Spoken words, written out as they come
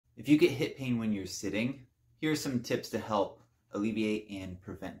If you get hip pain when you're sitting, here are some tips to help alleviate and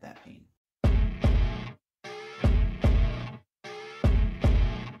prevent that pain.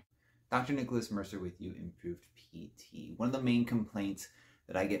 Dr. Nicholas Mercer with You Improved PT. One of the main complaints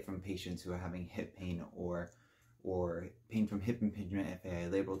that I get from patients who are having hip pain or pain from hip impingement, FAI,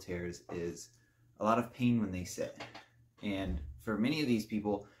 labral tears is a lot of pain when they sit. And for many of these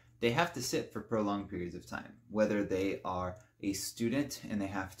people, they have to sit for prolonged periods of time, whether they are a student and they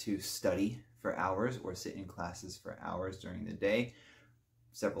have to study for hours or sit in classes for hours during the day,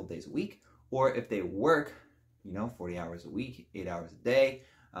 several days a week, or if they work, 40 hours a week, 8 hours a day,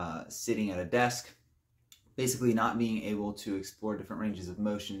 sitting at a desk, basically not being able to explore different ranges of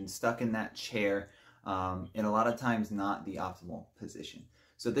motion, stuck in that chair, and a lot of times not the optimal position.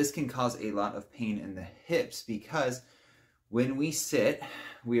 So this can cause a lot of pain in the hips because when we sit,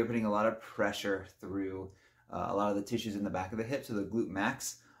 we are putting a lot of pressure through a lot of the tissues in the back of the hip, so the glute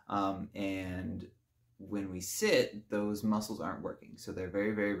max, and when we sit, those muscles aren't working. So they're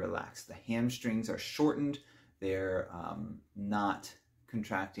very, very relaxed. The hamstrings are shortened. They're not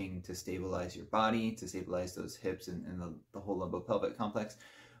contracting to stabilize your body, to stabilize those hips and the whole lumbopelvic complex.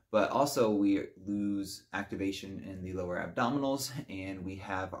 But also we lose activation in the lower abdominals, and we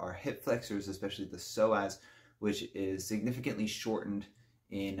have our hip flexors, especially the psoas, which is significantly shortened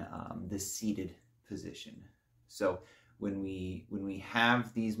in the seated position. So when we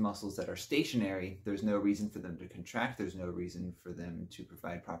have these muscles that are stationary, there's no reason for them to contract. There's no reason for them to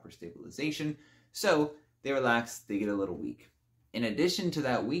provide proper stabilization. So they relax, they get a little weak. In addition to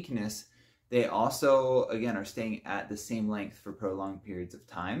that weakness, they also, again, are staying at the same length for prolonged periods of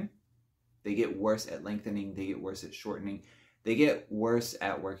time. They get worse at lengthening, they get worse at shortening, they get worse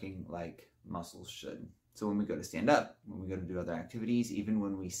at working like muscles should. So when we go to stand up, when we go to do other activities, even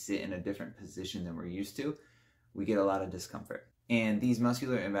when we sit in a different position than we're used to, we get a lot of discomfort. And these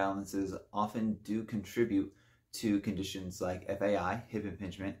muscular imbalances often do contribute to conditions like FAI, hip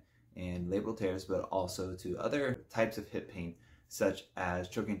impingement, and labral tears, but also to other types of hip pain, such as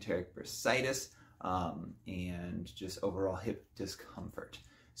trochanteric bursitis and just overall hip discomfort.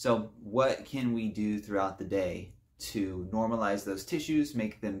 So what can we do throughout the day to normalize those tissues,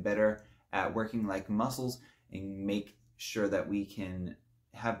 make them better at working like muscles, and make sure that we can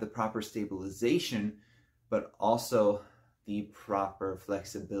have the proper stabilization, but also the proper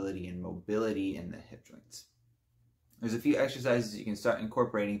flexibility and mobility in the hip joints? There's a few exercises you can start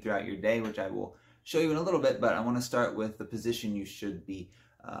incorporating throughout your day, which I will show you in a little bit, but I want to start with the position you should be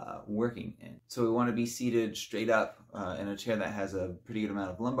working in. So we want to be seated straight up in a chair that has a pretty good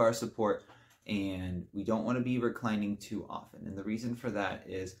amount of lumbar support, and we don't want to be reclining too often. And the reason for that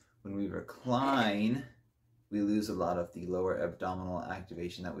is when we recline, we lose a lot of the lower abdominal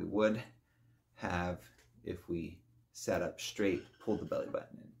activation that we would have if we sat up straight, pulled the belly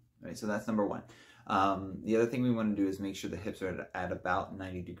button in. Right, so that's number one. The other thing we want to do is make sure the hips are at about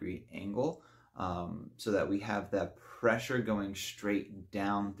 90-degree angle, so that we have that pressure going straight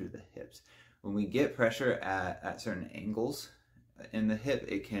down through the hips. When we get pressure at certain angles in the hip,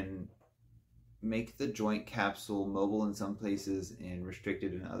 it can make the joint capsule mobile in some places and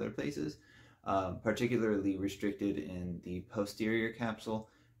restricted in other places, particularly restricted in the posterior capsule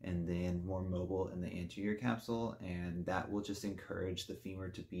and then more mobile in the anterior capsule, and that will just encourage the femur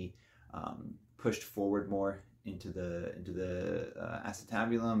to be pushed forward more into the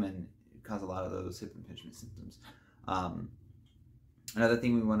acetabulum and cause a lot of those hip impingement symptoms. Another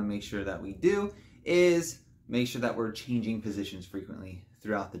thing we want to make sure that we do is make sure that we're changing positions frequently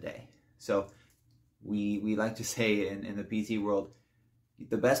throughout the day. So we like to say in the PT world,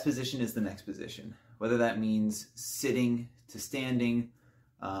 the best position is the next position, whether that means sitting to standing,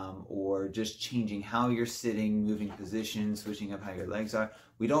 or just changing how you're sitting, moving position, switching up how your legs are.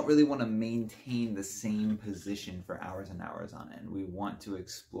 We don't really want to maintain the same position for hours and hours on end. We want to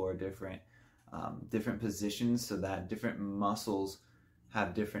explore different positions so that different muscles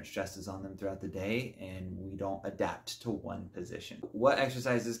have different stresses on them throughout the day and we don't adapt to one position. What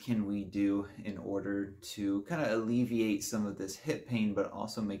exercises can we do in order to kind of alleviate some of this hip pain, but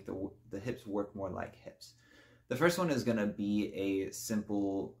also make the hips work more like hips? The first one is going to be a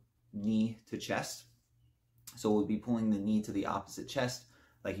simple knee to chest. So we'll be pulling the knee to the opposite chest,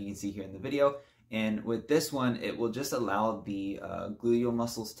 like you can see here in the video. And with this one, it will just allow the gluteal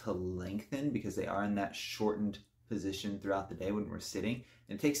muscles to lengthen because they are in that shortened position throughout the day when we're sitting,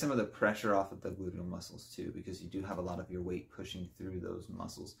 and take some of the pressure off of the gluteal muscles too, because you do have a lot of your weight pushing through those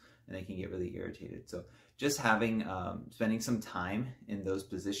muscles and they can get really irritated. So just having, spending some time in those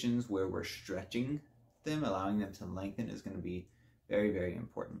positions where we're stretching them, allowing them to lengthen, is going to be very, very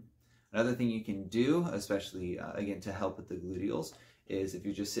important. Another thing you can do, especially again to help with the gluteals, is if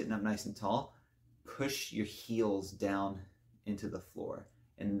you're just sitting up nice and tall, push your heels down into the floor.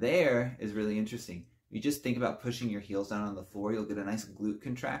 And there is really interesting. You just think about pushing your heels down on the floor, you'll get a nice glute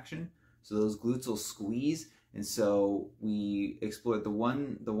contraction. So those glutes will squeeze. And so we explored the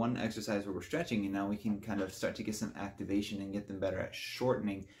one exercise where we're stretching, and now we can kind of start to get some activation and get them better at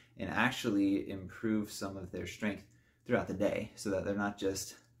shortening and actually improve some of their strength throughout the day so that they're not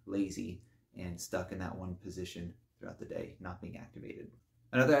just lazy and stuck in that one position throughout the day, not being activated.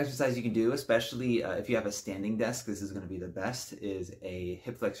 Another exercise you can do, especially if you have a standing desk, this is going to be the best, is a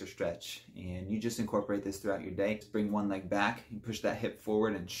hip flexor stretch. And you just incorporate this throughout your day. Just bring one leg back, you push that hip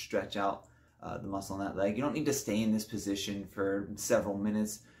forward and stretch out the muscle in that leg. You don't need to stay in this position for several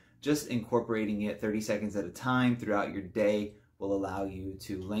minutes. Just incorporating it 30 seconds at a time throughout your day will allow you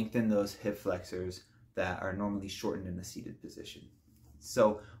to lengthen those hip flexors that are normally shortened in a seated position.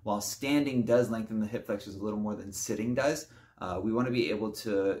 So while standing does lengthen the hip flexors a little more than sitting does, we want to be able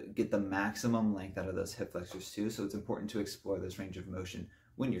to get the maximum length out of those hip flexors too, so it's important to explore this range of motion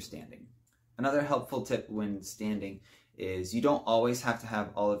when you're standing. Another helpful tip when standing is you don't always have to have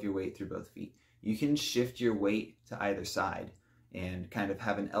all of your weight through both feet. You can shift your weight to either side and kind of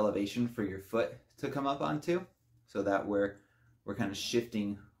have an elevation for your foot to come up onto, so that we're kind of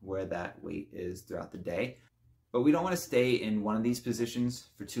shifting where that weight is throughout the day. But we don't want to stay in one of these positions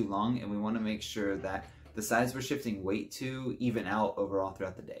for too long, and we want to make sure that the sides we're shifting weight to even out overall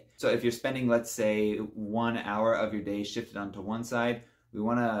throughout the day. So if you're spending, let's say, 1 hour of your day shifted onto one side, we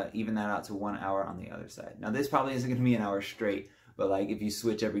want to even that out to 1 hour on the other side. Now this probably isn't going to be an hour straight, but like if you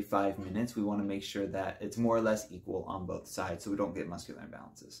switch every 5 minutes, we want to make sure that it's more or less equal on both sides so we don't get muscular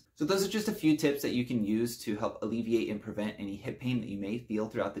imbalances. So those are just a few tips that you can use to help alleviate and prevent any hip pain that you may feel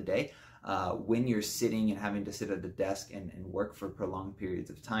throughout the day when you're sitting and having to sit at a desk and work for prolonged periods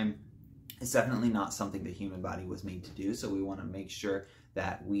of time. It's definitely not something the human body was made to do, so we want to make sure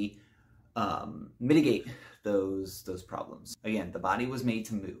that we mitigate those problems. Again, the body was made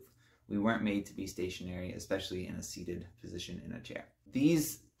to move. We weren't made to be stationary, especially in a seated position in a chair.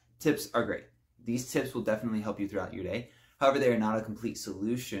 These tips are great. These tips will definitely help you throughout your day. However, they are not a complete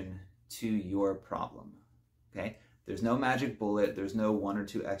solution to your problem, okay? There's no magic bullet. There's no 1 or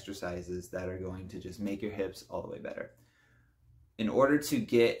 2 exercises that are going to just make your hips all the way better. In order to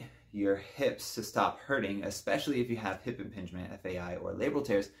get your hips to stop hurting, especially if you have hip impingement, FAI, or labral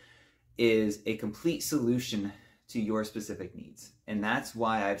tears, is a complete solution to your specific needs. And that's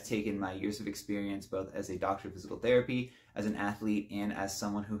why I've taken my years of experience both as a doctor of physical therapy, as an athlete, and as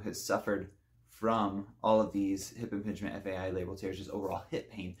someone who has suffered from all of these hip impingement, FAI, labral tears, just overall hip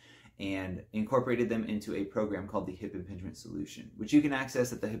pain, and incorporated them into a program called the Hip Impingement Solution, which you can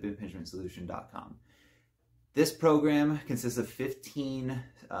access at the hipimpingementsolution.com. This program consists of 15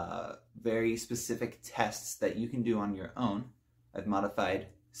 very specific tests that you can do on your own. I've modified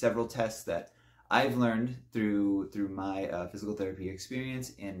several tests that I've learned through my physical therapy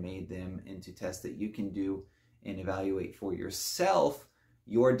experience and made them into tests that you can do and evaluate for yourself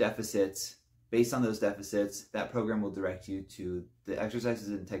your deficits. Based on those deficits, that program will direct you to the exercises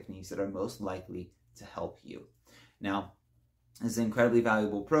and techniques that are most likely to help you. Now, it's an incredibly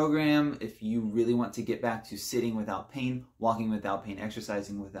valuable program if you really want to get back to sitting without pain, walking without pain,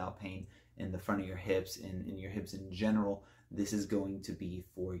 exercising without pain in the front of your hips and in your hips in general. This is going to be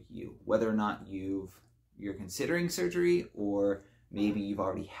for you. Whether or not you're considering surgery, or maybe you've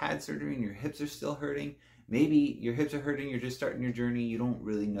already had surgery and your hips are still hurting. Maybe your hips are hurting, you're just starting your journey, you don't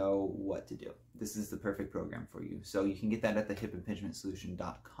really know what to do. This is the perfect program for you. So you can get that at the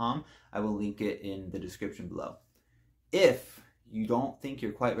hipimpingementsolution.com. I will link it in the description below. If you don't think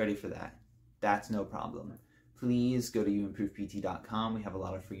you're quite ready for that, that's no problem. Please go to youimprovept.com. We have a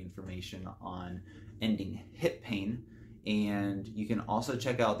lot of free information on ending hip pain. And you can also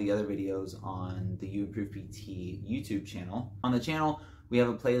check out the other videos on the You Improve PT YouTube channel. On the channel, we have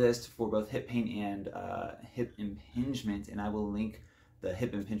a playlist for both hip pain and hip impingement, and I will link the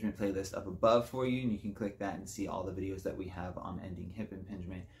hip impingement playlist up above for you, and you can click that and see all the videos that we have on ending hip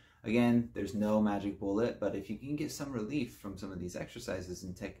impingement. Again, there's no magic bullet, but if you can get some relief from some of these exercises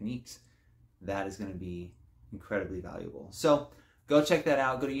and techniques, that is going to be incredibly valuable. So go check that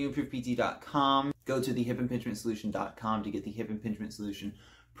out. Go to youimprovept.com. Go to the hipimpingementsolution.com to get the Hip Impingement Solution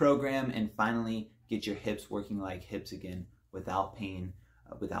program, and finally get your hips working like hips again, without pain,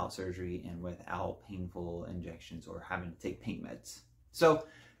 without surgery, and without painful injections or having to take pain meds. So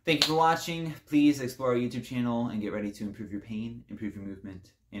thank you for watching. Please explore our YouTube channel and get ready to improve your pain, improve your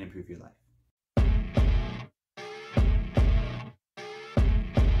movement, and improve your life.